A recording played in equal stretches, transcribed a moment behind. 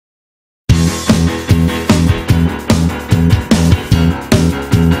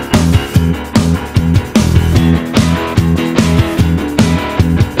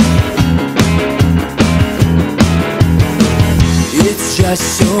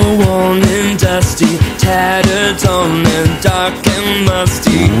worn and dusty, tattered, torn and dark and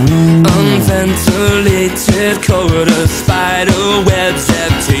musty. Unventilated corridors, spider webs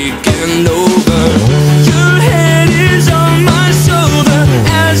have taken over. Your head is on my shoulder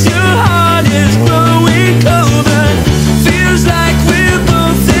as your heart is growing colder. Feels like we're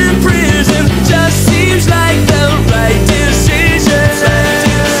both in prison, just seems like the right decision.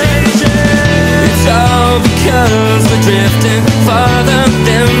 It's all because we're drifting farther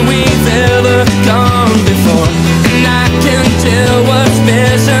than we've ever gone before. And I can tell what's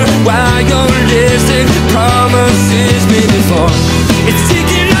missing while you're listening. Promises made before. It's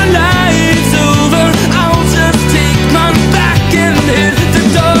taking our lives over. I'll just take mine back and hit the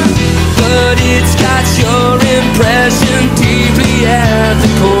door. But it's got your impression deeply at the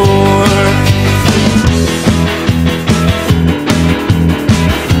core.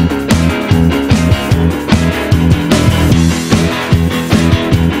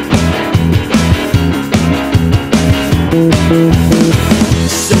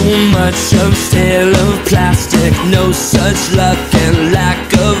 So much of stale of plastic, no such luck and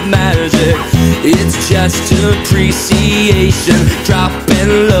lack of magic. It's just appreciation,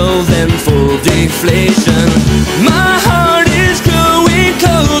 dropping low then full deflation. My heart is growing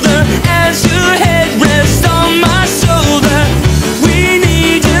colder as your head rests on my shoulder. We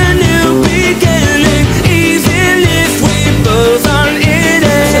need a new beginning, even if we both aren't in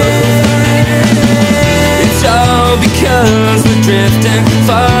it. It's all because we're drifting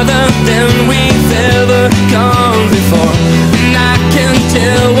farther than we've ever gone before. And I can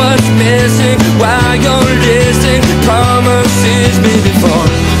tell what's missing while you're listening. Promises made before.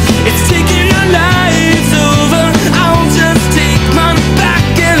 It's taking our lives over. I'll just take mine back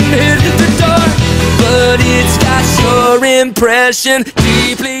and hit the door. But it's got your impression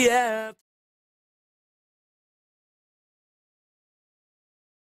deeply out.